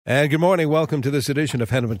And good morning. Welcome to this edition of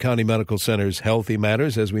Hennepin County Medical Center's Healthy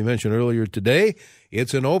Matters. As we mentioned earlier today,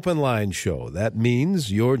 it's an open line show. That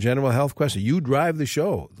means your general health question. You drive the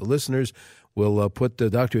show. The listeners will put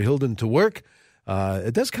Dr. Hilden to work.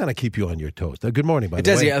 It does kind of keep you on your toes. Good morning, by the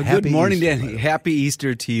way. It does, yeah. Good morning, Easter, Danny. Happy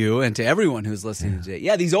Easter to you and to everyone who's listening today.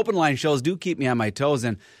 Yeah, these open line shows do keep me on my toes.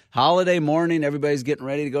 And holiday morning, everybody's getting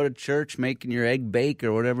ready to go to church, making your egg bake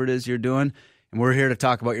or whatever it is you're doing. And we're here to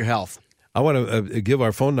talk about your health. I want to give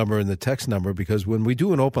our phone number and the text number because when we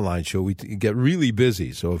do an open line show, we get really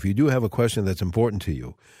busy. So if you do have a question that's important to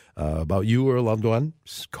you about you or a loved one,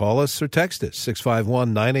 call us or text us,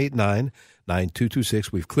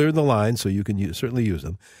 651-989-9226. We've cleared the line, so you can certainly use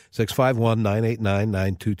them,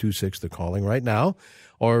 651-989-9226. They're calling right now.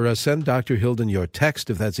 Or send Dr. Hilden your text,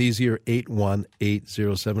 if that's easier,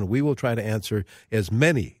 81807. We will try to answer as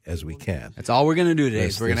many as we can. That's all we're going to do today.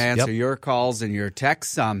 We're going to answer your calls and your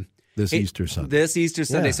texts. Easter Sunday. This Easter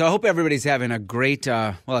Sunday. Yeah. So I hope everybody's having a great,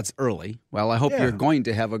 it's early. Well, I hope you're going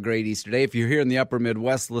to have a great Easter day. If you're here in the upper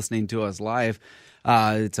Midwest listening to us live,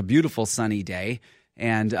 it's a beautiful sunny day.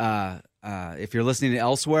 And if you're listening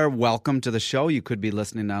elsewhere, welcome to the show. You could be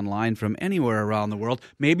listening online from anywhere around the world.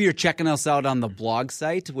 Maybe you're checking us out on the blog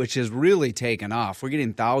site, which has really taken off. We're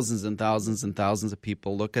getting thousands and thousands and thousands of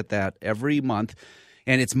people look at that every month.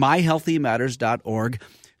 And it's myhealthymatters.org.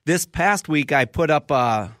 This past week, I put up,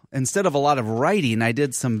 instead of a lot of writing, I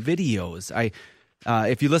did some videos.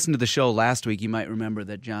 If you listened to the show last week, you might remember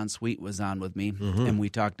that John Sweet was on with me, and we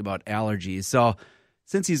talked about allergies. So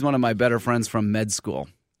since he's one of my better friends from med school,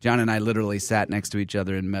 John and I literally sat next to each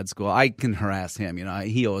other in med school. I can harass him,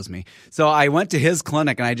 he owes me. So I went to his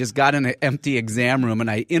clinic, and I just got in an empty exam room, and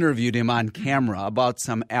I interviewed him on camera about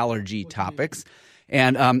some allergy topics.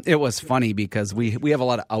 And it was funny because we have a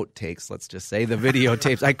lot of outtakes, let's just say, the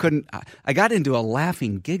videotapes. I got into a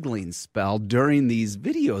laughing, giggling spell during these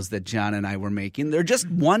videos that John and I were making. They're just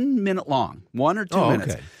 1 minute long, 1 or 2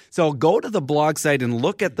 minutes. Okay. So go to the blog site and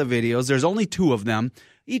look at the videos. There's only 2 of them,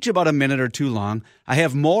 each about a minute or 2 long. I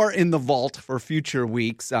have more in the vault for future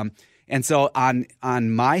weeks. And so on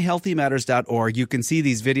myhealthymatters.org, you can see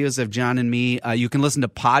these videos of John and me. You can listen to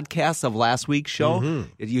podcasts of last week's show.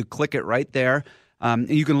 You click it right there.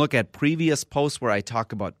 You can look at previous posts where I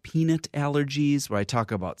talk about peanut allergies, where I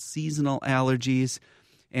talk about seasonal allergies,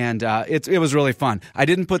 and it was really fun. I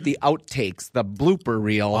didn't put the outtakes, the blooper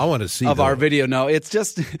reel I want to see of those. Our video. No, it's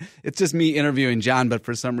just me interviewing John, but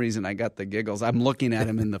for some reason I got the giggles. I'm looking at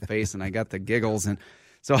him in the face, and I got the giggles, and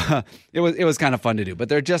so it was kind of fun to do. But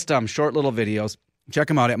they're just short little videos. Check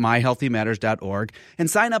them out at myhealthymatters.org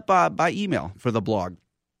and sign up by email for the blog.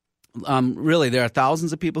 Really, there are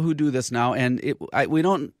thousands of people who do this now, and we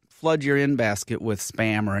don't flood your in-basket with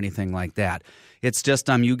spam or anything like that. It's just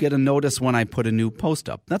you get a notice when I put a new post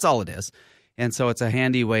up. That's all it is. And so it's a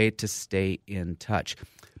handy way to stay in touch.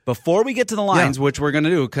 Before we get to the lines, which we're going to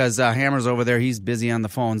do because Hammer's over there, he's busy on the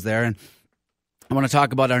phones there, and I want to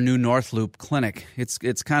talk about our new North Loop Clinic.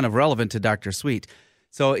 It's kind of relevant to Dr. Sweet.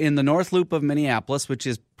 So in the North Loop of Minneapolis, which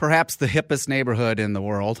is perhaps the hippest neighborhood in the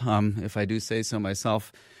world, if I do say so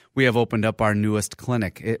myself, we have opened up our newest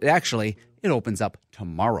clinic. It opens up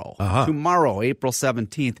tomorrow. Tomorrow, April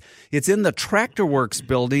 17th. It's in the Tractor Works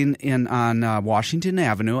building on Washington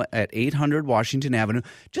Avenue at 800 Washington Avenue,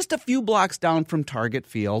 just a few blocks down from Target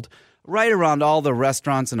Field, right around all the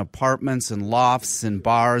restaurants and apartments and lofts and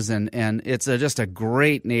bars, and it's just a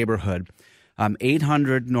great neighborhood.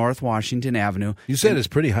 800 North Washington Avenue. You said it's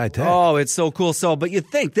pretty high tech. Oh, it's so cool. But you'd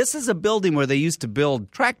think this is a building where they used to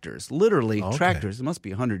build tractors, literally tractors. It must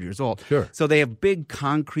be 100 years old. Sure. So they have big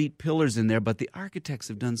concrete pillars in there, but the architects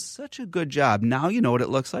have done such a good job. Now you know what it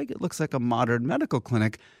looks like. It looks like a modern medical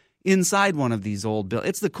clinic inside one of these old buildings.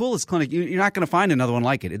 It's the coolest clinic. You're not going to find another one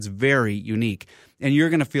like it. It's very unique. And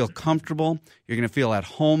you're going to feel comfortable. You're going to feel at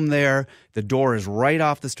home there. The door is right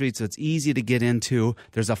off the street, so it's easy to get into.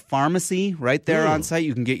 There's a pharmacy right there on site.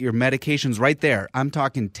 You can get your medications right there. I'm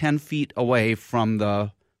talking 10 feet away from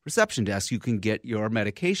the reception desk. You can get your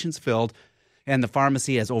medications filled. And the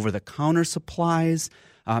pharmacy has over-the-counter supplies.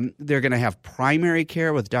 They're going to have primary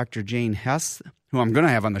care with Dr. Jane Hess, who I'm going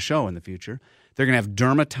to have on the show in the future. They're going to have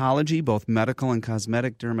dermatology, both medical and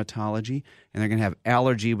cosmetic dermatology, and they're going to have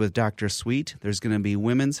allergy with Dr. Sweet. There's going to be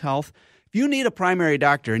women's health. If you need a primary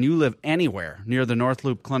doctor and you live anywhere near the North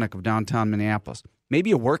Loop Clinic of downtown Minneapolis,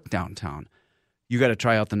 maybe you work downtown, you got to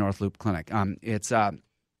try out the North Loop Clinic. It's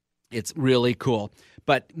really cool.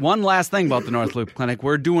 But one last thing about the North Loop Clinic,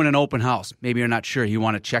 we're doing an open house. Maybe you're not sure. You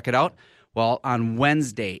want to check it out? Well, on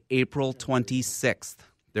Wednesday, April 26th,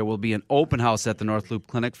 there will be an open house at the North Loop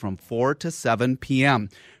Clinic from 4 to 7 p.m.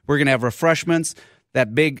 We're going to have refreshments.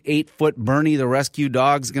 That big 8-foot Bernie the rescue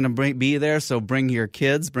dog's going to be there, so bring your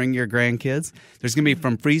kids, bring your grandkids. There's going to be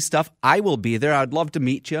some free stuff. I will be there. I'd love to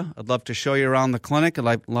meet you. I'd love to show you around the clinic.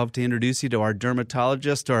 I'd love to introduce you to our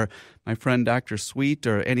dermatologist or my friend Dr. Sweet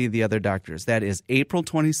or any of the other doctors. That is April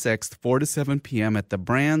 26th, 4 to 7 p.m. at the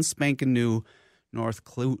brand spanking new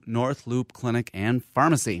North Loop Clinic and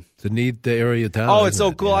Pharmacy. It's a neat area of town. Oh, it's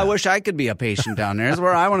so it? cool. Yeah. I wish I could be a patient down there. It's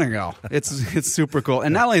where I want to go. It's super cool.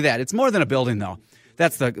 And not only that, it's more than a building, though.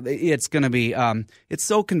 It's going to be, it's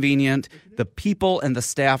so convenient. The people and the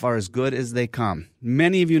staff are as good as they come.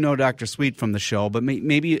 Many of you know Dr. Sweet from the show, but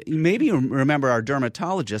maybe you remember our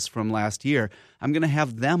dermatologist from last year. I'm going to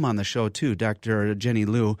have them on the show too. Dr. Jenny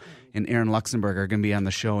Liu and Aaron Luxembourg are going to be on the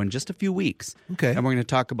show in just a few weeks. Okay. And we're going to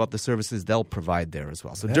talk about the services they'll provide there as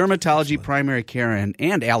well. So dermatology, primary care,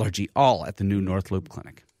 and allergy, all at the new North Loop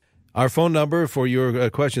Clinic. Our phone number for your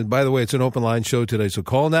questions, by the way, it's an open line show today, so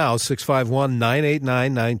call now,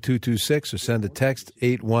 651-989-9226, or send a text,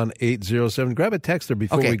 81807. Grab a texter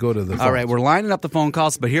before we go to the phones. All right, we're lining up the phone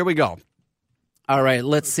calls, but here we go. All right,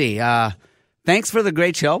 let's see. Thanks for the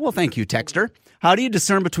great show. Well, thank you, texter. How do you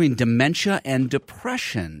discern between dementia and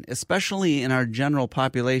depression, especially in our general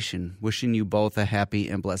population? Wishing you both a happy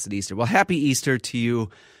and blessed Easter. Well, happy Easter to you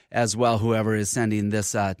as well, whoever is sending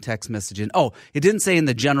this text message in. Oh, it didn't say in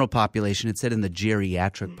the general population. It said in the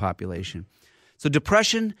geriatric population. So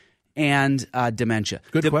depression and dementia.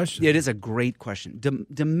 Good question. It is a great question.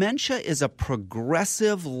 Dementia is a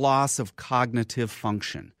progressive loss of cognitive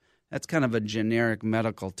function. That's kind of a generic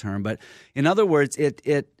medical term. But in other words,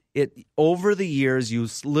 it over the years, you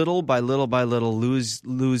little by little lose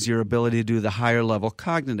your ability to do the higher level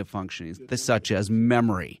cognitive functioning, such as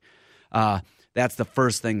memory. That's the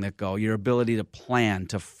first thing that go. Your ability to plan,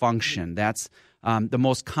 to function. That's the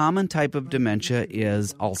most common type of dementia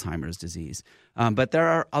is Alzheimer's disease. But there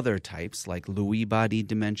are other types like Lewy body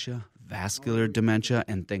dementia, vascular dementia,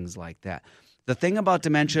 and things like that. The thing about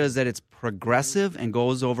dementia is that it's progressive and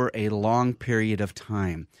goes over a long period of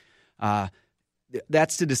time.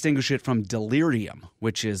 That's to distinguish it from delirium,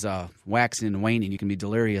 which is waxing and waning. You can be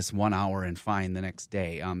delirious 1 hour and fine the next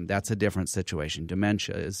day. That's a different situation.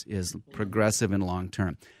 Dementia is progressive and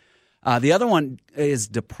long-term. The other one is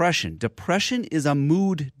depression. Depression is a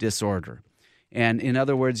mood disorder. And in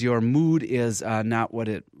other words, your mood is not what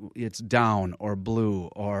it's down or blue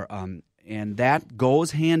or and that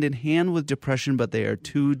goes hand in hand with depression, but they are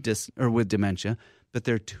with dementia, but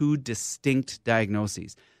they're two distinct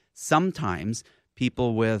diagnoses. Sometimes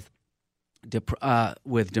people with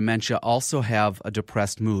dementia also have a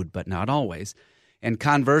depressed mood, but not always. And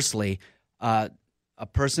conversely, a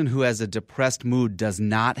person who has a depressed mood does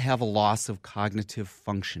not have a loss of cognitive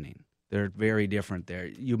functioning. They're very different there.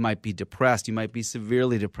 You might be depressed, you might be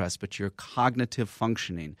severely depressed, but your cognitive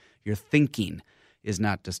functioning, your thinking is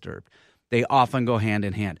not disturbed. They often go hand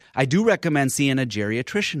in hand. I do recommend seeing a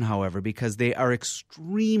geriatrician, however, because they are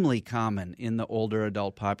extremely common in the older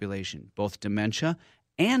adult population. Both dementia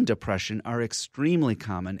and depression are extremely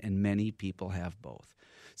common, and many people have both.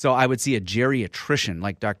 So I would see a geriatrician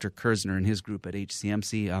like Dr. Kersner and his group at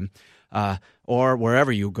HCMC or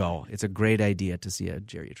wherever you go. It's a great idea to see a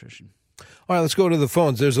geriatrician. All right, let's go to the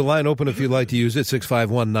phones. There's a line open if you'd like to use it,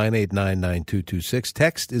 651-989-9226.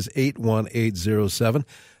 Text is 81807.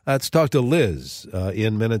 Let's talk to Liz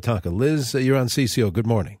in Minnetonka. Liz, you're on CCO. Good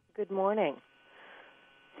morning. Good morning.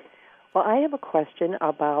 Well, I have a question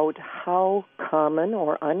about how common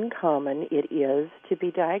or uncommon it is to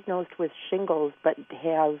be diagnosed with shingles but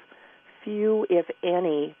have few, if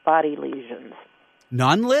any, body lesions.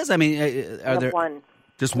 None, Liz? I mean, are there one?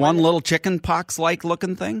 Just one little chicken pox-like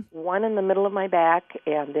looking thing? One in the middle of my back,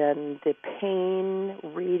 and then the pain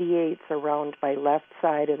radiates around my left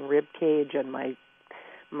side and rib cage, and my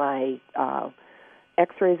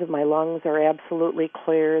X-rays of my lungs are absolutely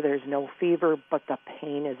clear. There's no fever, but the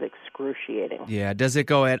pain is excruciating. Yeah. Does it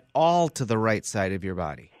go at all to the right side of your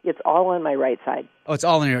body? It's all on my right side. Oh, it's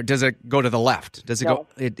all in your. Does it go to the left? Does it No. go?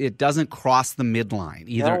 It doesn't cross the midline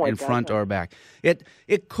either No, it in front doesn't. or back.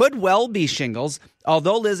 It could well be shingles.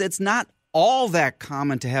 Although, Liz, it's not all that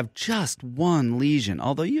common to have just one lesion.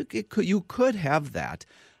 Although you could have that.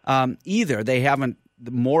 Either they haven't.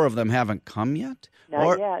 More of them haven't come yet.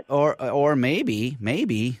 Not yet. Or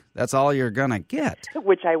maybe that's all you're gonna get.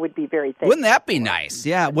 Which I would be very thankful. Wouldn't that be nice?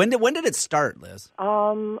 Yeah. When did it start, Liz?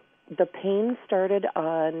 The pain started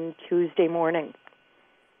on Tuesday morning.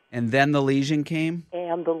 And then the lesion came?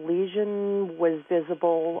 And the lesion was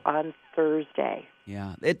visible on Thursday.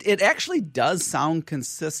 Yeah. It actually does sound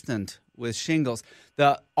consistent with shingles.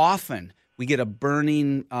 Often we get a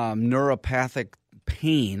burning neuropathic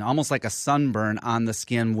pain, almost like a sunburn on the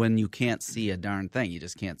skin when you can't see a darn thing. You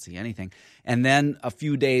just can't see anything. And then a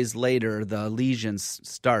few days later, the lesions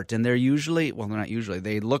start. And they're usually, well, they're not usually,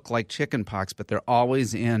 they look like chicken pox, but they're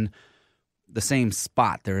always in the same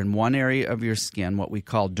spot. They're in one area of your skin, what we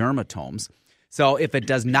call dermatomes. So if it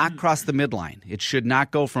does not cross the midline, it should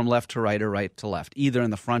not go from left to right or right to left, either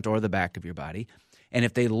in the front or the back of your body. And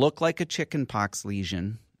if they look like a chicken pox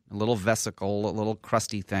lesion, a little vesicle, a little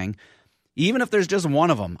crusty thing, even if there's just one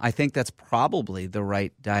of them, I think that's probably the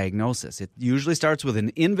right diagnosis. It usually starts with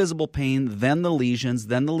an invisible pain, then the lesions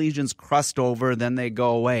crust over, then they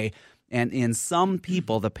go away. And in some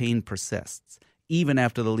people, the pain persists even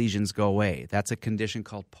after the lesions go away. That's a condition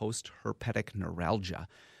called post-herpetic neuralgia,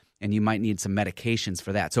 and you might need some medications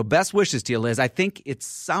for that. So best wishes to you, Liz. I think it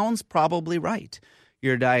sounds probably right,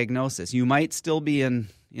 your diagnosis. You might still be in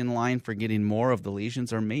line for getting more of the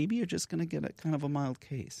lesions, or maybe you're just going to get a kind of a mild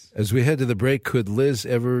case. As we head to the break, could Liz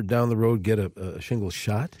ever down the road get a shingles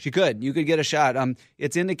shot? She could. You could get a shot.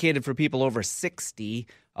 It's indicated for people over 60,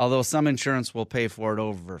 although some insurance will pay for it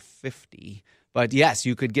over 50. But yes,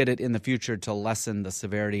 you could get it in the future to lessen the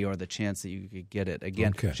severity or the chance that you could get it.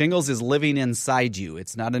 Again, Shingles is living inside you.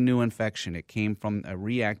 It's not a new infection. It came from a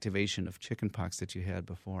reactivation of chickenpox that you had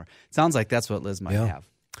before. Sounds like that's what Liz might have.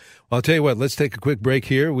 Well, I'll tell you what, let's take a quick break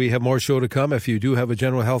here. We have more show to come. If you do have a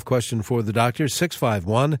general health question for the doctor,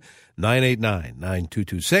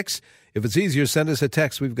 651-989-9226. If it's easier, send us a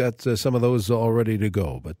text. We've got some of those all ready to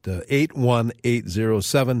go. But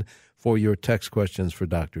 81807 for your text questions for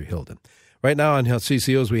Dr. Hilden. Right now on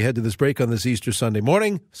CCOs, we head to this break on this Easter Sunday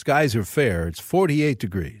morning. Skies are fair. It's 48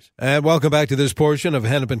 degrees. And welcome back to this portion of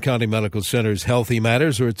Hennepin County Medical Center's Healthy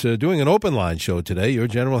Matters, where it's doing an open line show today. Your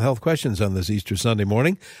general health questions on this Easter Sunday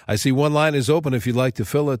morning. I see one line is open if you'd like to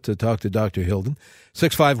fill it to talk to Dr. Hilden.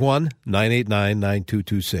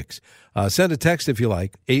 651-989-9226. Send a text if you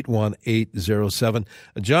like, 81807.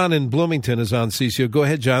 John in Bloomington is on CCO. Go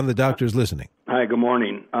ahead, John. The doctor's listening. Hi, good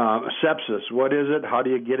morning. Sepsis, what is it? How do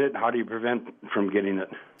you get it? How do you prevent from getting it?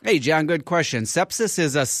 Hey, John, good question. Sepsis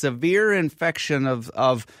is a severe infection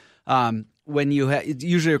of when you it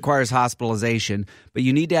usually requires hospitalization, but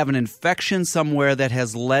you need to have an infection somewhere that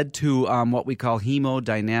has led to what we call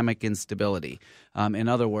hemodynamic instability. In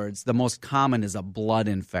other words, the most common is a blood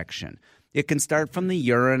infection. It can start from the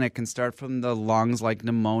urine. It can start from the lungs, like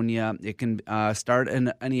pneumonia. It can start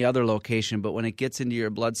in any other location, but when it gets into your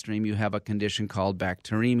bloodstream, you have a condition called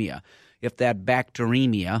bacteremia. If that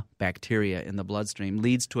bacteria in the bloodstream,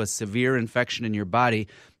 leads to a severe infection in your body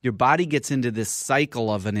gets into this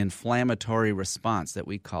cycle of an inflammatory response that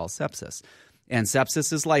we call sepsis. And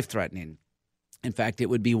sepsis is life-threatening. In fact, it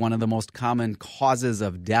would be one of the most common causes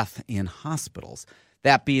of death in hospitals.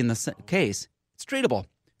 That being the case, it's treatable.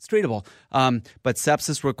 But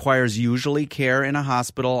sepsis requires usually care in a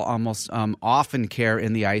hospital, almost often care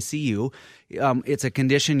in the ICU. It's a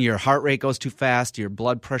condition, your heart rate goes too fast, your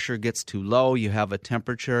blood pressure gets too low, you have a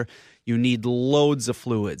temperature. You need loads of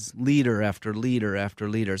fluids, liter after liter after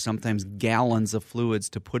liter, sometimes gallons of fluids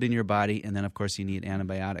to put in your body, and then, of course, you need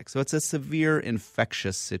antibiotics. So it's a severe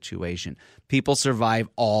infectious situation. People survive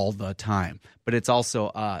all the time, but it's also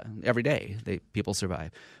every day people survive.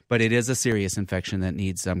 But it is a serious infection that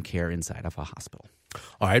needs some care inside of a hospital.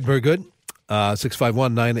 All right, very good.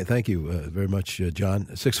 651-98. Thank you very much, John.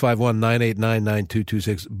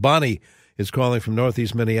 651-989-9226. Bonnie is calling from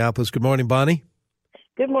Northeast Minneapolis. Good morning, Bonnie.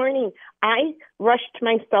 Good morning. I rushed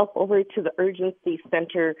myself over to the urgency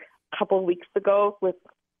center a couple of weeks ago with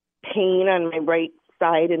pain on my right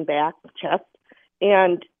side and back chest,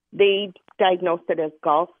 and they diagnosed it as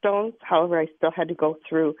gallstones. However, I still had to go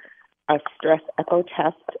through a stress echo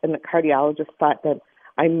test, and the cardiologist thought that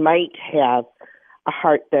I might have a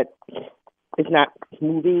heart that is not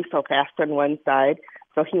moving so fast on one side.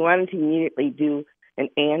 So he wanted to immediately do an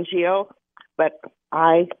angio, but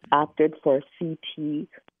I opted for a CT,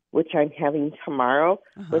 which I'm having tomorrow.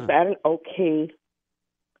 Was that an okay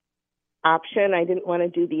option? I didn't want to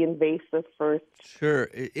do the invasive first. Sure.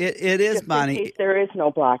 It is, just Bonnie. In case there is no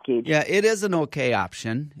blockage. Yeah, it is an okay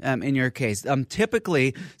option in your case.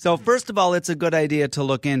 Typically, so first of all, it's a good idea to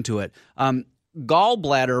look into it.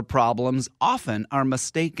 Gallbladder problems often are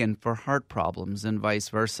mistaken for heart problems and vice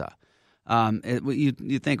versa.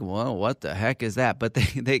 You think, well, what the heck is that? But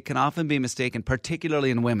they can often be mistaken, particularly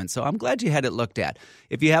in women. So I'm glad you had it looked at.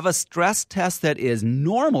 If you have a stress test that is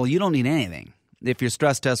normal, you don't need anything. If your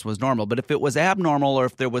stress test was normal. But if it was abnormal, or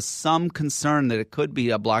if there was some concern that it could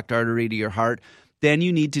be a blocked artery to your heart, then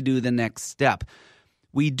you need to do the next step.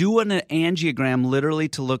 We do an angiogram literally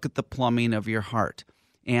to look at the plumbing of your heart.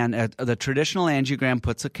 And the traditional angiogram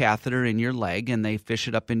puts a catheter in your leg, and they fish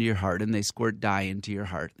it up into your heart, and they squirt dye into your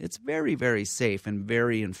heart. It's very, very safe and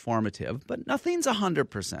very informative, but nothing's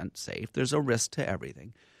 100% safe. There's a risk to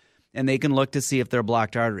everything. And they can look to see if there are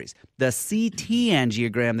blocked arteries. The CT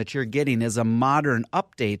angiogram that you're getting is a modern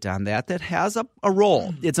update on that has a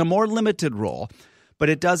role. It's a more limited role, but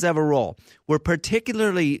it does have a role. We're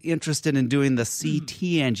particularly interested in doing the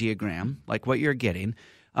CT angiogram, like what you're getting,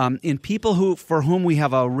 in people for whom we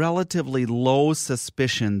have a relatively low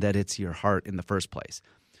suspicion that it's your heart in the first place.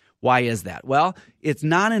 Why is that? Well, it's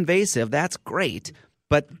non-invasive. That's great.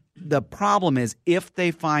 But the problem is if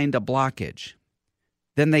they find a blockage,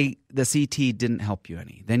 then the CT didn't help you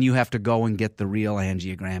any. Then you have to go and get the real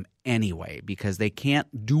angiogram anyway because they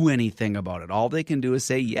can't do anything about it. All they can do is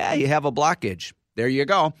say, yeah, you have a blockage. There you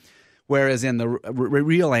go. Whereas in the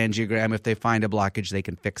real angiogram, if they find a blockage, they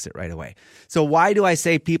can fix it right away. So why do I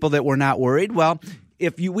say people that were not worried? Well,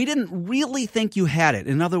 we didn't really think you had it.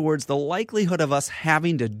 In other words, the likelihood of us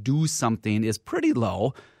having to do something is pretty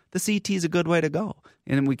low. The CT is a good way to go,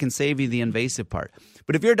 and we can save you the invasive part.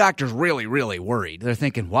 But if your doctor's really, really worried, they're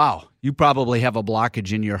thinking, wow, you probably have a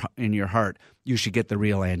blockage in your heart, you should get the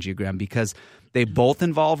real angiogram because they both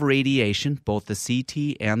involve radiation. Both the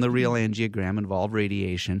CT and the real angiogram involve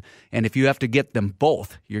radiation. And if you have to get them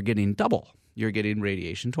both, you're getting double. You're getting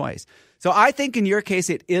radiation twice. So I think in your case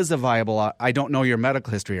it is a viable – I don't know your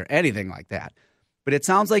medical history or anything like that. But it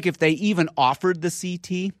sounds like if they even offered the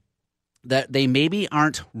CT – that they maybe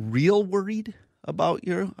aren't real worried about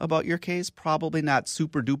your case, probably not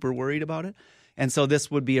super duper worried about it. And so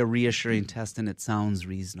this would be a reassuring test, and it sounds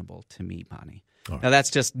reasonable to me, Bonnie. Right. Now,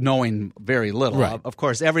 that's just knowing very little. Right. Of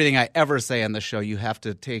course, everything I ever say on the show, you have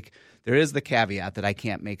to take – there is the caveat that I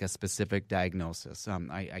can't make a specific diagnosis.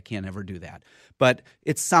 I can't ever do that. But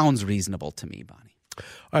it sounds reasonable to me, Bonnie. All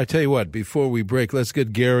right, tell you what, before we break, let's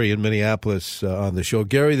get Gary in Minneapolis on the show.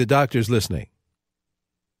 Gary, the doctor's listening.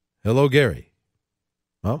 Hello, Gary.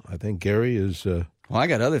 Well, I think Gary is well, I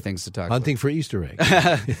got other things to talk hunting about. for Easter eggs.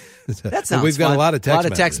 That sounds We've got fun. a lot of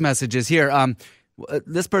text messages here.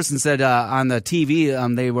 This person said on the TV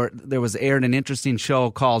there was aired an interesting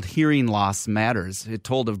show called Hearing Loss Matters. It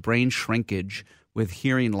told of brain shrinkage with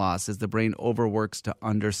hearing loss as the brain overworks to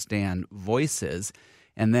understand voices.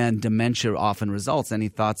 And then dementia often results. Any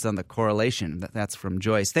thoughts on the correlation? That's from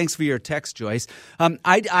Joyce. Thanks for your text, Joyce. I'm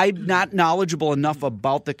not knowledgeable enough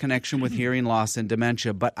about the connection with hearing loss and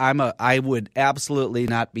dementia, but I would absolutely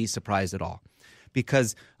not be surprised at all,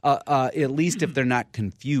 because at least if they're not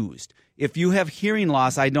confused. If you have hearing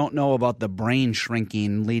loss, I don't know about the brain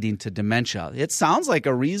shrinking leading to dementia. It sounds like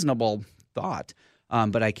a reasonable thought.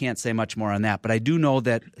 But I can't say much more on that. But I do know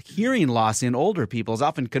that hearing loss in older people is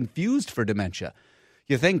often confused for dementia.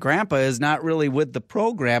 You think Grandpa is not really with the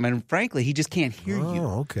program, and frankly, he just can't hear you.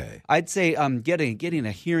 Oh, okay. I'd say getting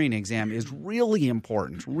a hearing exam is really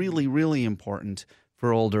important, really, really important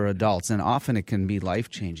for older adults, and often it can be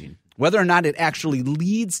life-changing. Whether or not it actually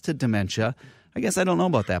leads to dementia, I guess I don't know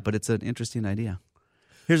about that, but it's an interesting idea.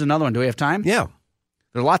 Here's another one. Do we have time? Yeah.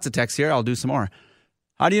 There are lots of texts here. I'll do some more.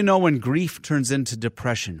 How do you know when grief turns into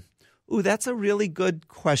depression? Ooh, that's a really good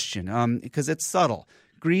question because it's subtle.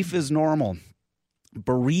 Grief is normal.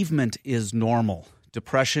 Bereavement is normal.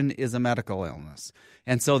 Depression is a medical illness.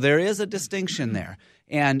 And so there is a distinction there.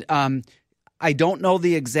 And I don't know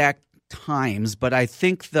the exact times, but I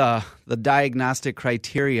think the diagnostic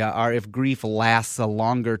criteria are if grief lasts a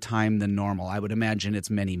longer time than normal. I would imagine it's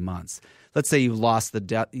many months. Let's say you've lost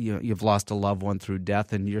you've lost a loved one through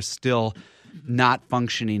death, and you're still not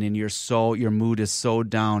functioning, and your mood is so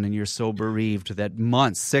down, and you're so bereaved that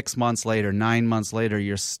 6 months later, 9 months later,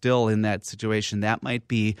 you're still in that situation. That might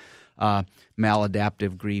be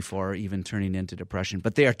maladaptive grief or even turning into depression.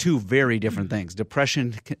 But they are two very different things.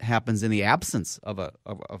 Depression happens in the absence of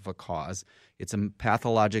a cause. It's a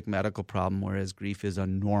pathologic medical problem, whereas grief is a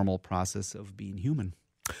normal process of being human.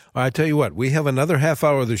 I tell you what, we have another half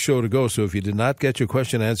hour of the show to go, so if you did not get your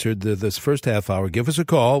question answered this first half hour, give us a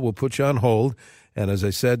call. We'll put you on hold. And as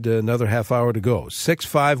I said, another half hour to go.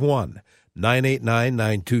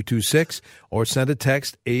 651-989-9226 or send a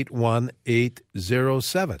text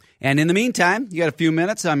 81807. And in the meantime, you got a few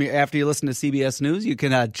minutes after you listen to CBS News. You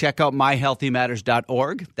can check out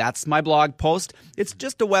myhealthymatters.org. That's my blog post. It's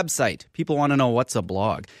just a website. People want to know what's a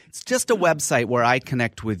blog. It's just a website where I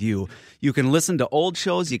connect with you. You can listen to old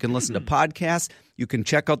shows. You can listen to podcasts. You can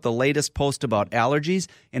check out the latest post about allergies.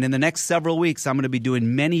 And in the next several weeks, I'm going to be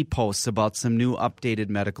doing many posts about some new updated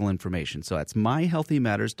medical information. So that's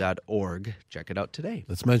myhealthymatters.org. Check it out today.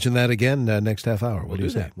 Let's mention that again next half hour. What do you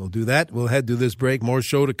say? We'll do that. We'll head to this break. More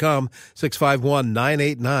show to come.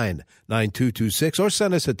 651-989-9226 or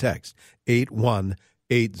send us a text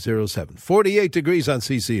 81807. 48 degrees on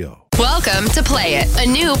CCO. Welcome to Play It, a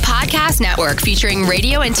new podcast network featuring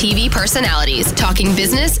radio and TV personalities talking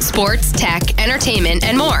business, sports, tech, entertainment,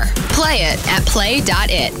 and more. Play it at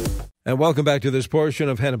play.it. And welcome back to this portion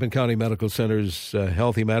of Hennepin County Medical Center's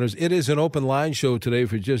Healthy Matters. It is an open line show today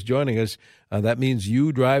for just joining us. That means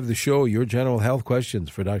you drive the show, your general health questions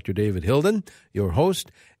for Dr. David Hilden, your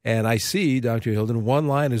host. And I see, Dr. Hilden, one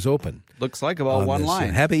line is open. Looks like about one line.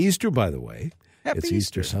 Happy Easter, by the way. It's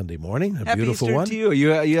Easter Sunday morning, a beautiful Easter one. To you.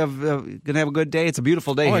 You have going to have a good day. It's a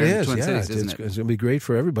beautiful day here in the Twin Cities, isn't it? It's going to be great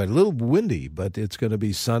for everybody. A little windy, but it's going to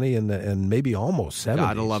be sunny and maybe almost 70.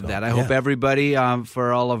 Gotta love that. I hope everybody,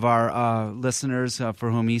 for all of our listeners for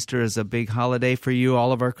whom Easter is a big holiday for you,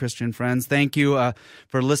 all of our Christian friends, thank you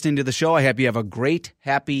for listening to the show. I hope you have a great,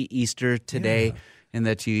 happy Easter today. Yeah. And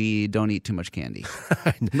that you don't eat too much candy.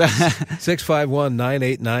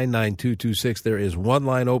 651-989-9226. There is one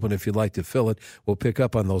line open if you'd like to fill it. We'll pick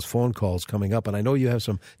up on those phone calls coming up. And I know you have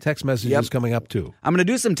some text messages coming up, too. I'm going to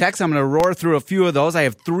do some texts. I'm going to roar through a few of those. I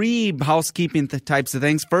have three housekeeping types of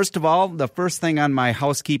things. First of all, the first thing on my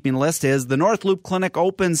housekeeping list is the North Loop Clinic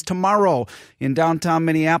opens tomorrow in downtown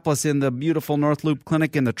Minneapolis in the beautiful North Loop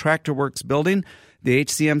Clinic in the Tractor Works building. The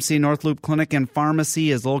HCMC North Loop Clinic and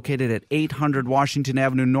Pharmacy is located at 800 Washington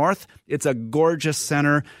Avenue North. It's a gorgeous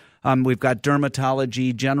center. We've got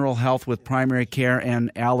dermatology, general health with primary care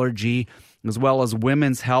and allergy, as well as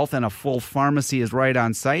women's health, and a full pharmacy is right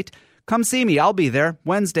on site. Come see me. I'll be there.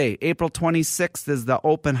 Wednesday, April 26th is the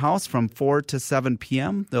open house from 4 to 7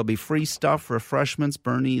 p.m. There'll be free stuff, refreshments,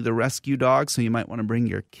 Bernie the rescue dog, so you might want to bring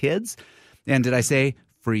your kids. And did I say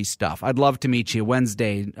free stuff? I'd love to meet you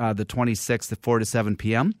Wednesday, the 26th at 4 to 7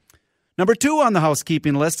 p.m. Number 2 on the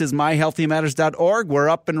housekeeping list is myhealthymatters.org. We're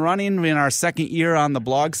up and running in our second year on the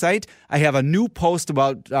blog site. I have a new post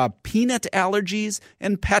about peanut allergies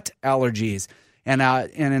and pet allergies. And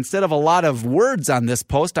instead of a lot of words on this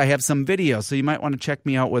post, I have some videos. So you might want to check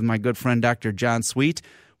me out with my good friend, Dr. John Sweet,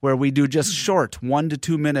 where we do just short 1 to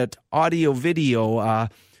 2 minute audio video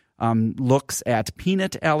looks at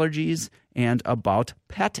peanut allergies and about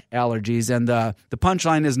pet allergies. And the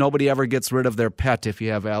punchline is nobody ever gets rid of their pet if you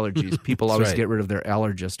have allergies. People always get rid of their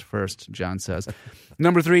allergist first, John says.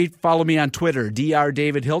 Number 3, follow me on Twitter, Dr.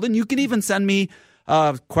 David Hilden. You can even send me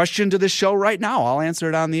a question to this show right now. I'll answer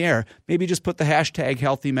it on the air. Maybe just put the hashtag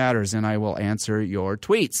Healthy Matters and I will answer your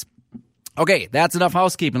tweets. Okay, that's enough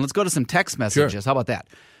housekeeping. Let's go to some text messages. Sure. How about that?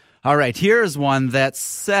 All right, here's one that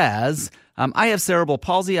says, I have cerebral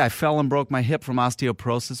palsy. I fell and broke my hip from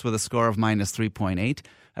osteoporosis with a score of minus 3.8.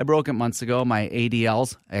 I broke it months ago. My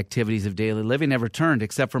ADLs, activities of daily living, have returned,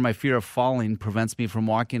 except for my fear of falling prevents me from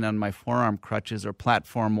walking on my forearm crutches or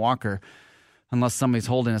platform walker unless somebody's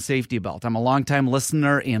holding a safety belt. I'm a longtime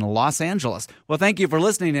listener in Los Angeles. Well, thank you for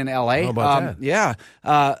listening in L.A. How about that? Yeah.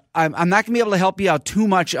 I'm not going to be able to help you out too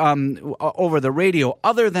much over the radio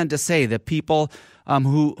other than to say that people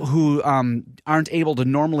who aren't able to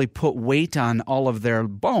normally put weight on all of their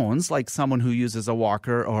bones, like someone who uses a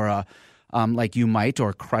walker or like you might,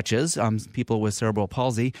 or crutches, people with cerebral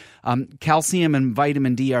palsy, calcium and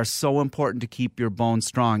vitamin D are so important to keep your bones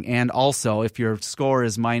strong. And also, if your score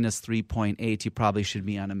is minus 3.8, you probably should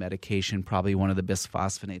be on a medication, probably one of the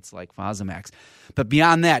bisphosphonates like Fosamax. But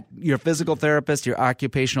beyond that, your physical therapist, your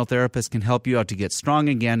occupational therapist can help you out to get strong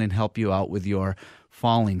again and help you out with your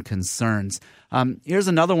falling concerns. Here's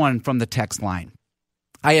another one from the text line.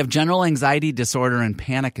 I have general anxiety disorder and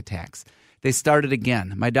panic attacks. They started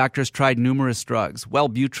again. My doctors tried numerous drugs.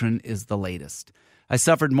 Wellbutrin is the latest. I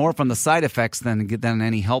suffered more from the side effects than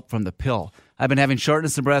any help from the pill. I've been having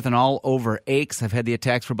shortness of breath and all over aches. I've had the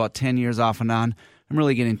attacks for about 10 years off and on. I'm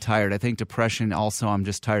really getting tired. I think depression also, I'm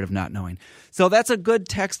just tired of not knowing. So that's a good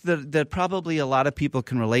text that probably a lot of people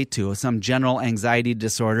can relate to, some general anxiety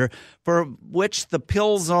disorder for which the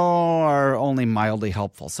pills are only mildly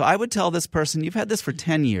helpful. So I would tell this person, you've had this for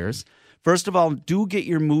 10 years. First of all, do get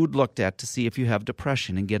your mood looked at to see if you have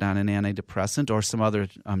depression and get on an antidepressant or some other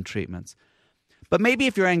treatments. But maybe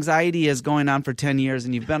if your anxiety is going on for 10 years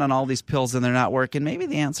and you've been on all these pills and they're not working, maybe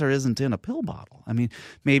the answer isn't in a pill bottle. I mean,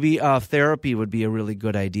 maybe therapy would be a really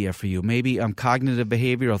good idea for you. Maybe cognitive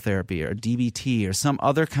behavioral therapy or DBT or some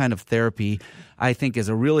other kind of therapy I think is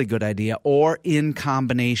a really good idea, or in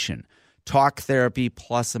combination, talk therapy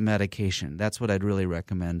plus a medication. That's what I'd really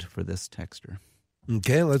recommend for this texter.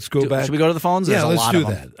 Okay, let's go back. Should we go to the phones? Yeah, There's let's a do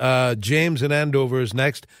lot of them. that. James in Andover is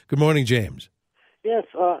next. Good morning, James. Yes,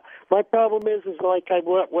 my problem is like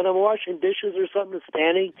when I'm washing dishes or something,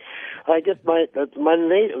 standing, I get my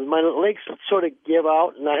legs sort of give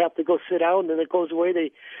out, and I have to go sit down, and then it goes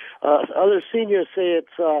away. Other seniors say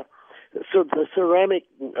it's the ceramic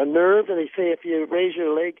nerve, and they say if you raise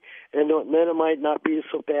your leg, and then it might not be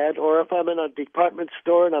so bad. Or if I'm in a department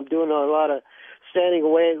store and I'm doing a lot of standing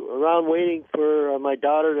around waiting for my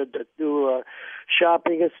daughter to do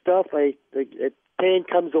shopping and stuff, pain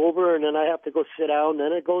comes over, and then I have to go sit down.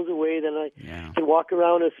 Then it goes away. Then I can walk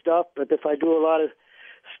around and stuff. But if I do a lot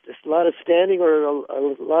of standing or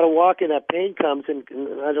a lot of walking, that pain comes, and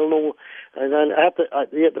I don't know. And then I have to.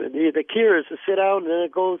 The cure is to sit down, and then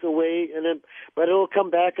it goes away, but it'll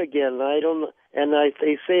come back again.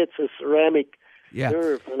 They say it's a ceramic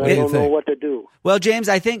nerve, and I don't know what to do. Well, James,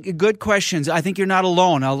 I think good questions. I think you're not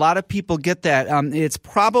alone. A lot of people get that. It's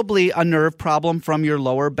probably a nerve problem from your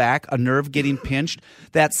lower back, a nerve getting pinched.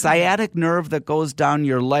 That sciatic nerve that goes down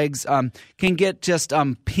your legs can get just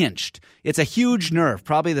pinched. It's a huge nerve,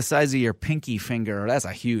 probably the size of your pinky finger. That's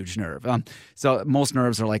a huge nerve. So most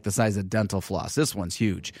nerves are like the size of dental floss. This one's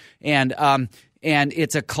huge. And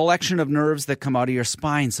it's a collection of nerves that come out of your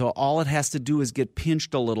spine. So all it has to do is get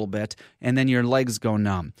pinched a little bit, and then your legs go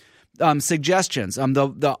numb. Suggestions.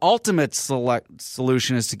 The ultimate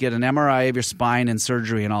solution is to get an MRI of your spine and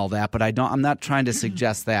surgery and all that, but I'm not trying to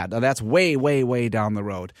suggest that. Now, that's way, way, way down the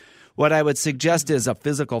road. What I would suggest is a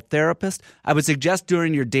physical therapist. I would suggest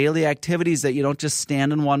during your daily activities that you don't just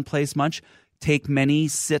stand in one place much. Take many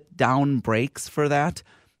sit-down breaks for that.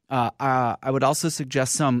 I would also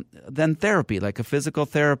suggest some therapy, like a physical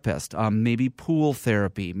therapist, maybe pool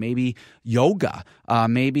therapy, maybe yoga,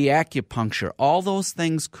 maybe acupuncture. All those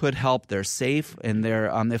things could help. They're safe and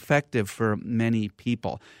they're effective for many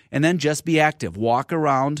people. And then just be active. Walk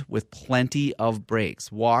around with plenty of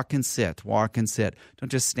breaks. Walk and sit. Don't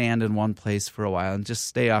just stand in one place for a while, and just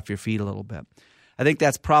stay off your feet a little bit. I think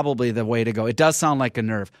that's probably the way to go. It does sound like a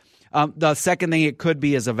nerve. The second thing it could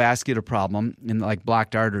be is a vascular problem in like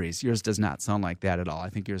blocked arteries. Yours does not sound like that at all. I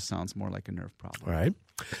think yours sounds more like a nerve problem. All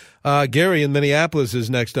right. Gary in Minneapolis is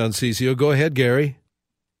next on CCO. Go ahead, Gary.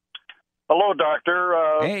 Hello, doctor.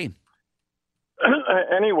 Hey.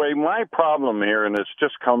 Anyway, my problem here, and it's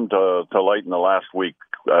just come to light in the last week,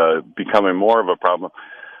 becoming more of a problem.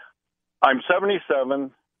 I'm 77.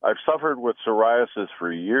 I've suffered with psoriasis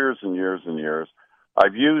for years and years and years.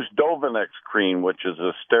 I've used Dovanex cream, which is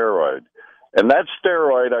a steroid. And that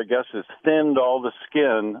steroid, I guess, has thinned all the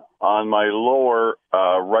skin on my lower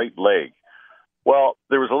right leg. Well,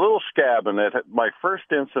 there was a little scab in it. My first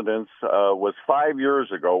incidence was 5 years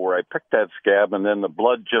ago where I picked that scab and then the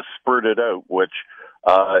blood just spurted out, which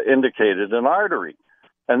indicated an artery.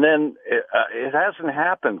 And then it hasn't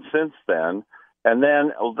happened since then. And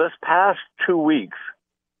then this past 2 weeks,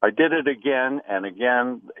 I did it again, and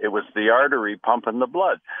again, it was the artery pumping the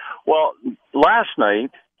blood. Well, last night,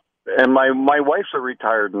 and my wife's a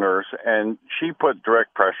retired nurse, and she put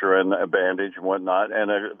direct pressure in a bandage and whatnot, and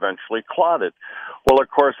it eventually clotted. Well, of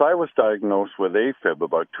course, I was diagnosed with AFib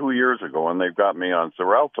about 2 years ago, and they've got me on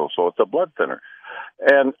Xarelto, so it's a blood thinner.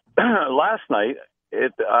 And last night,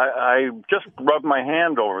 I just rubbed my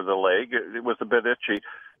hand over the leg. It was a bit itchy.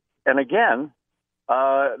 And again,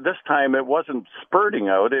 this time it wasn't spurting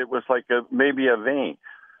out. It was like maybe a vein.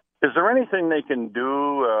 Is there anything they can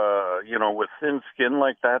do, with thin skin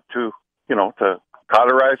like that to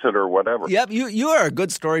cauterize it or whatever? Yep, you are a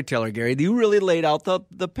good storyteller, Gary. You really laid out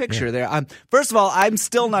the picture there. First of all, I'm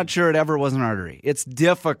still not sure it ever was an artery. It's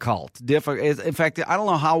difficult. In fact, I don't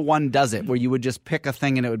know how one does it, where you would just pick a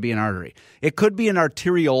thing and it would be an artery. It could be an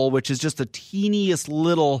arteriole, which is just the teeniest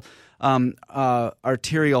little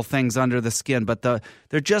arterial things under the skin, but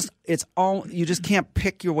you just can't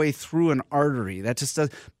pick your way through an artery. That just does.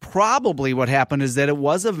 Probably what happened is that it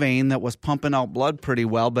was a vein that was pumping out blood pretty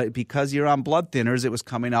well, but because you're on blood thinners, it was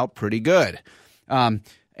coming out pretty good. And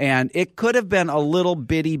it could have been a little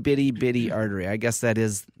bitty artery. I guess that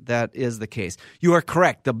is the case. You are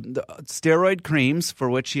correct. The steroid creams for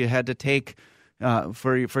which you had to take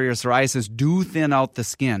for your psoriasis do thin out the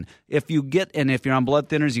skin. If you're on blood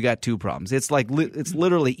thinners, you got two problems. It's like it's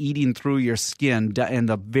literally eating through your skin, and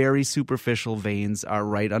the very superficial veins are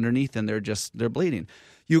right underneath, and they're bleeding.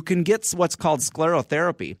 You can get what's called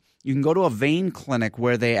sclerotherapy. You can go to a vein clinic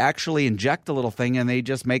where they actually inject a little thing and they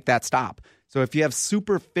just make that stop. So if you have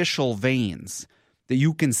superficial veins that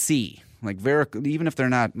you can see, like even if they're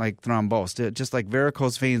not like thrombosed, just like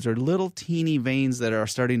varicose veins or little teeny veins that are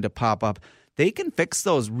starting to pop up, they can fix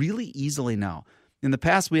those really easily now. In the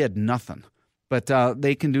past, we had nothing, but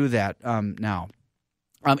they can do that now.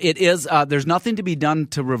 It is. There's nothing to be done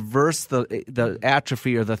to reverse the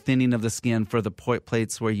atrophy or the thinning of the skin for the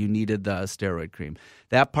plates where you needed the steroid cream.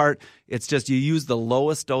 That part, it's just you use the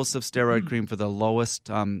lowest dose of steroid cream for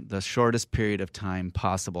the shortest period of time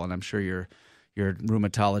possible. And I'm sure your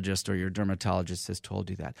rheumatologist or your dermatologist has told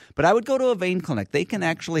you that. But I would go to a vein clinic. They can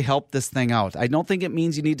actually help this thing out. I don't think it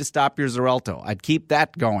means you need to stop your Xarelto. I'd keep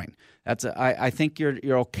that going. I think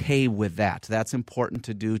you're okay with that. That's important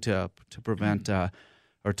to do to prevent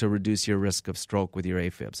or to reduce your risk of stroke with your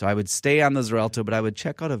AFib. So I would stay on the Xarelto, but I would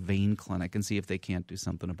check out a vein clinic and see if they can't do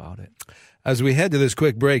something about it. As we head to this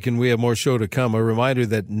quick break and we have more show to come, a reminder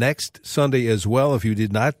that next Sunday as well, if you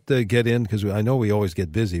did not get in, because I know we always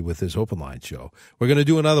get busy with this open line show, we're going to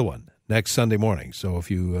do another one next Sunday morning. So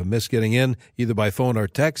if you miss getting in, either by phone or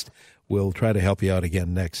text, we'll try to help you out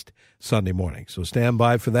again next Sunday morning. So stand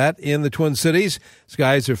by for that in the Twin Cities.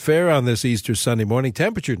 Skies are fair on this Easter Sunday morning.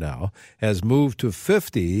 Temperature now has moved to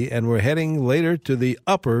 50, and we're heading later to the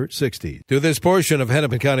upper 60s. To this portion of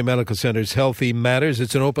Hennepin County Medical Center's Healthy Matters,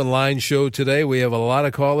 it's an open line show today. We have a lot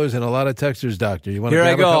of callers and a lot of texters, Doctor. You want to Here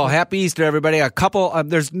I grab a go. couple? Happy Easter, everybody. A couple.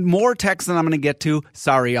 There's more texts than I'm going to get to.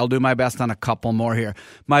 Sorry, I'll do my best on a couple more here.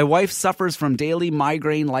 My wife suffers from daily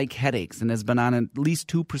migraine-like headaches and has been on at least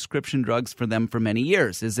 2 prescription drugs for them for many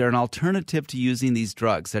years. Is there an alternative to using these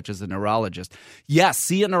drugs, such as a neurologist? Yes,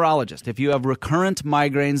 see a neurologist. If you have recurrent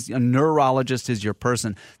migraines, a neurologist is your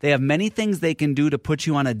person. They have many things they can do to put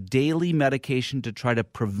you on a daily medication to try to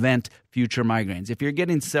prevent future migraines. If you're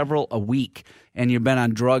getting several a week and you've been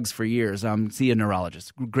on drugs for years, see a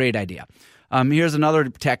neurologist. Great idea. Here's another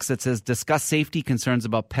text that says, discuss safety concerns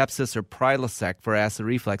about Pepsis or Prilosec for acid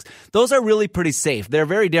reflux. Those are really pretty safe. They're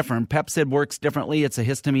very different. Pepsid works differently. It's a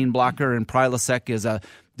histamine blocker, and Prilosec is a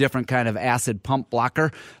different kind of acid pump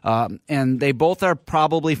blocker. And they both are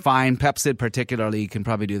probably fine. Pepsid particularly, you can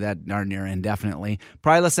probably do that darn near indefinitely.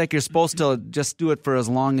 Prilosec, you're supposed to just do it for as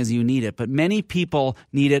long as you need it. But many people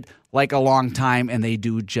need it like a long time, and they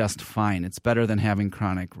do just fine. It's better than having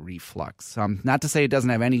chronic reflux. Not to say it doesn't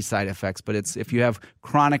have any side effects, but if you have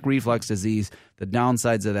chronic reflux disease, the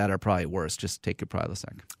downsides of that are probably worse. Just take your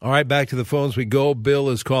Prilosec. All right, back to the phones we go. Bill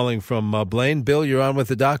is calling from Blaine. Bill, you're on with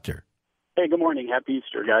the doctor. Hey, good morning. Happy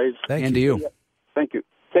Easter, guys. And to you. Thank you.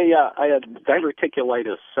 Say, I had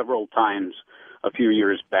diverticulitis several times a few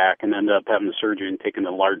years back and ended up having the surgery and taking a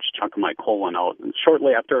large chunk of my colon out. And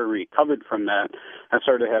shortly after I recovered from that, I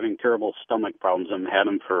started having terrible stomach problems. I've had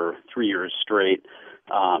them for 3 years straight.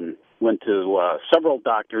 Went to several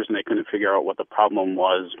doctors, and they couldn't figure out what the problem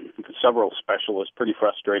was. Several specialists, pretty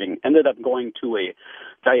frustrating. Ended up going to a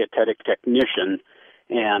dietetic technician,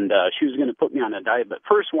 and she was going to put me on a diet, but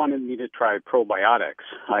first wanted me to try probiotics.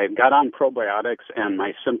 I got on probiotics, and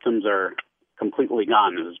my symptoms are completely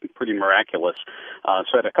gone. It was pretty miraculous.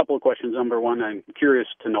 So I had a couple of questions. Number one, I'm curious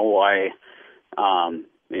to know why,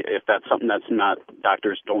 if that's something that's not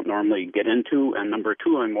doctors don't normally get into. And number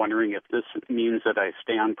two, I'm wondering if this means that I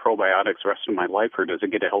stay on probiotics the rest of my life, or does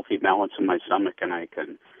it get a healthy balance in my stomach and I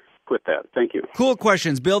can quit that? Thank you. Cool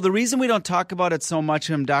questions, Bill. The reason we don't talk about it so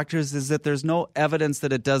much in doctors is that there's no evidence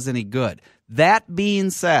that it does any good. That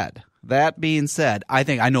being said,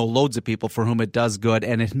 I know loads of people for whom it does good,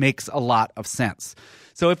 and it makes a lot of sense.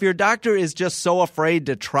 So if your doctor is just so afraid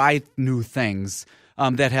to try new things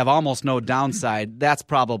that have almost no downside, that's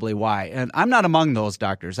probably why. And I'm not among those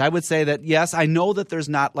doctors. I would say that, yes, I know that there's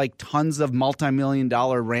not like tons of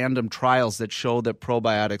multi-million-dollar random trials that show that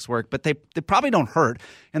probiotics work, but they probably don't hurt,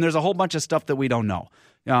 and there's a whole bunch of stuff that we don't know.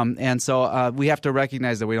 And so we have to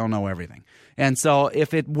recognize that we don't know everything. And so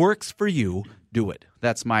if it works for you, do it.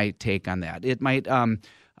 That's my take on that. It might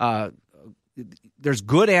there's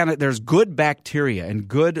good bacteria and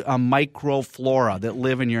good microflora that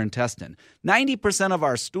live in your intestine. 90% of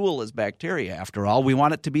our stool is bacteria, after all. We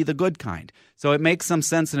want it to be the good kind. So it makes some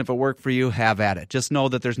sense, and if it worked for you, have at it. Just know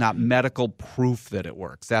that there's not medical proof that it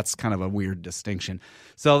works. That's kind of a weird distinction.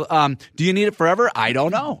 So do you need it forever? I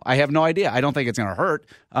don't know. I have no idea. I don't think it's going to hurt.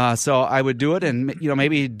 So I would do it, and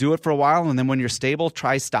maybe do it for a while, and then when you're stable,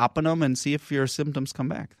 try stopping them and see if your symptoms come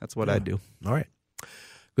back. That's what I'd do. All right.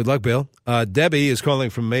 Good luck, Bill. Debbie is calling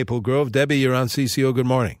from Maple Grove. Debbie, you're on CCO. Good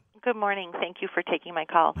morning. Good morning. Thank you for taking my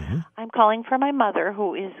call. Mm-hmm. I'm calling for my mother,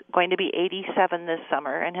 who is going to be 87 this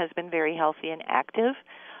summer and has been very healthy and active.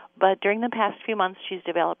 But during the past few months, she's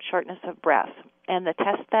developed shortness of breath. And the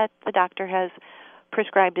test that the doctor has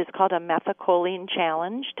prescribed is called a methacholine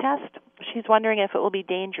challenge test. She's wondering if it will be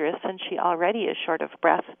dangerous since she already is short of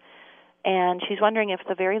breath. And she's wondering if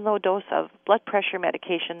the very low dose of blood pressure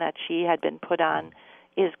medication that she had been put on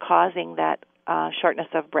is causing that shortness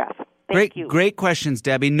of breath. Thank you. Great questions,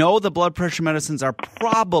 Debbie. No, the blood pressure medicines are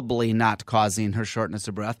probably not causing her shortness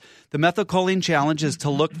of breath. The methylcholine challenge is to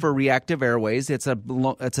look for reactive airways. It's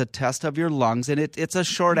a test of your lungs, and it's a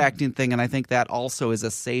short-acting thing, and I think that also is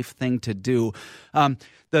a safe thing to do.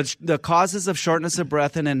 The causes of shortness of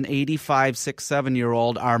breath in an 85, 6,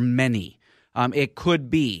 7-year-old are many. It could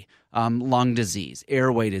be lung disease,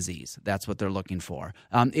 airway disease. That's what they're looking for.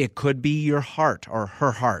 It could be your heart or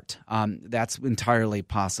her heart. That's entirely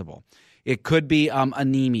possible. It could be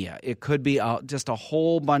anemia. It could be just a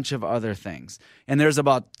whole bunch of other things. And there's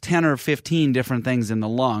about 10 or 15 different things in the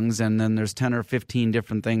lungs, and then there's 10 or 15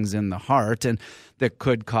 different things in the heart and that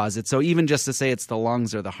could cause it. So even just to say it's the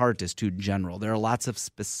lungs or the heart is too general. There are lots of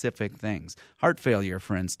specific things. Heart failure,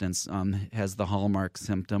 for instance, has the hallmark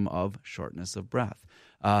symptom of shortness of breath.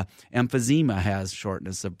 Emphysema has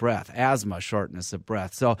shortness of breath. Asthma, shortness of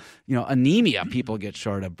breath. So, anemia, people get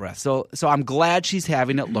short of breath. So I'm glad she's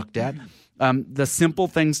having it looked at. The simple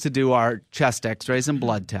things to do are chest x-rays and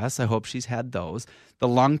blood tests. I hope she's had those. The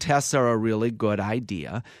lung tests are a really good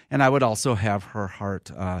idea. And I would also have her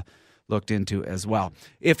heart looked into as well.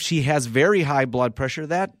 If she has very high blood pressure,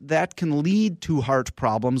 that can lead to heart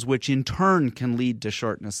problems, which in turn can lead to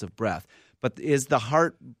shortness of breath. But is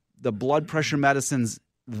the blood pressure medicines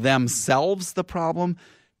themselves the problem?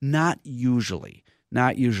 Not usually.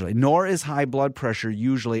 Nor is high blood pressure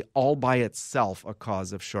usually all by itself a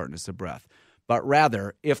cause of shortness of breath. But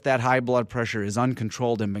rather, if that high blood pressure is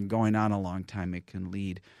uncontrolled and been going on a long time, it can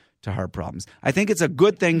lead to heart problems. I think it's a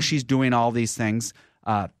good thing she's doing all these things.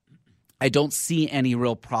 I don't see any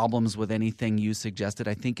real problems with anything you suggested.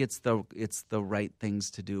 I think it's the right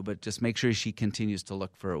things to do, but just make sure she continues to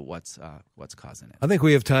look for what's causing it. I think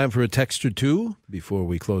we have time for a text or two before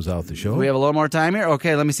we close out the show. We have a little more time here?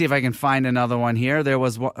 Okay, let me see if I can find another one here. There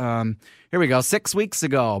was here we go. 6 weeks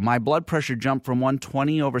ago, my blood pressure jumped from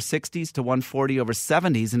 120 over 60s to 140 over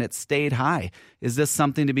 70s, and it stayed high. Is this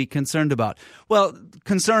something to be concerned about? Well,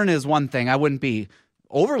 concern is one thing. I wouldn't be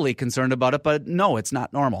overly concerned about it, but no, it's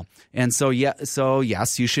not normal. And so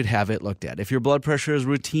yes, you should have it looked at. If your blood pressure is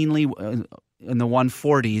routinely in the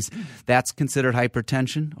 140s, that's considered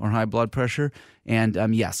hypertension or high blood pressure. And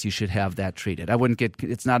yes, you should have that treated.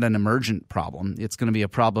 It's not an emergent problem. It's going to be a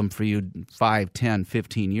problem for you 5, 10,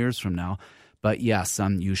 15 years from now. But yes,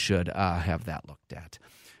 you should have that looked at.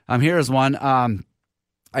 Here is one. I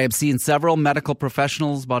have seen several medical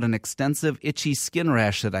professionals about an extensive itchy skin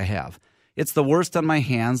rash that I have. It's the worst on my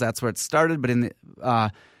hands. That's where it started, but it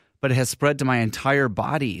has spread to my entire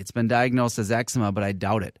body. It's been diagnosed as eczema, but I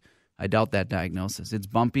doubt it. I doubt that diagnosis. It's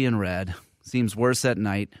bumpy and red. Seems worse at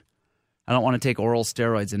night. I don't want to take oral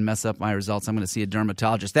steroids and mess up my results. I'm going to see a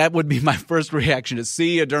dermatologist. That would be my first reaction, to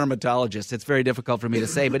see a dermatologist. It's very difficult for me to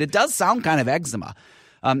say, but it does sound kind of eczema,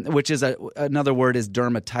 which is another word is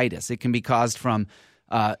dermatitis. It can be caused from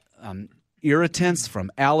irritants, from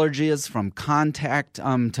allergies, from contact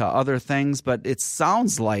to other things, but it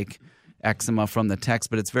sounds like eczema from the text,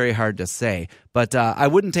 but it's very hard to say. But I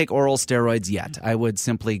wouldn't take oral steroids yet. I would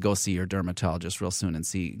simply go see your dermatologist real soon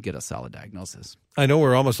and get a solid diagnosis. I know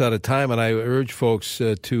we're almost out of time, and I urge folks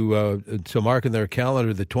to mark in their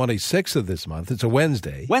calendar the 26th of this month. It's a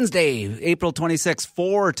Wednesday. Wednesday, April 26th,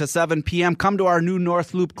 4 to 7 p.m. Come to our new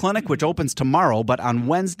North Loop Clinic, which opens tomorrow. But on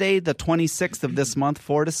Wednesday, the 26th of this month,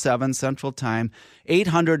 4 to 7 Central Time,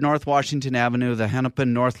 800 North Washington Avenue, the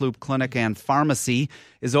Hennepin North Loop Clinic and Pharmacy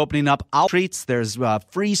is opening up treats. There's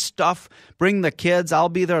free stuff. Bring the kids. I'll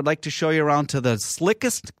be there. I'd like to show you around to the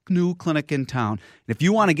slickest new clinic in town. And if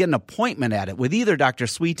you want to get an appointment at it with either Dr.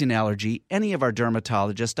 Sweet in Allergy, any of our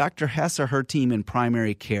dermatologists, Dr. Hess or her team in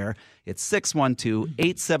primary care, it's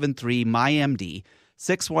 612-873-MyMD,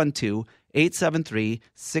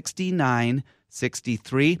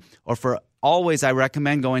 612-873-6963. Or for always, I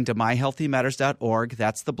recommend going to myhealthymatters.org.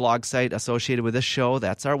 That's the blog site associated with this show.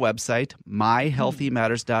 That's our website,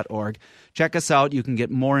 myhealthymatters.org. Check us out. You can get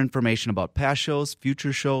more information about past shows,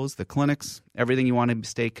 future shows, the clinics, everything you want to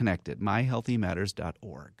stay connected.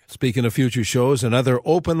 myhealthymatters.org. Speaking of future shows, another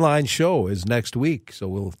open line show is next week. So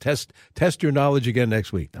we'll test your knowledge again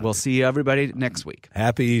next week. We'll see everybody next week.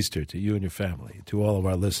 Happy Easter to you and your family, to all of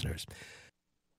our listeners.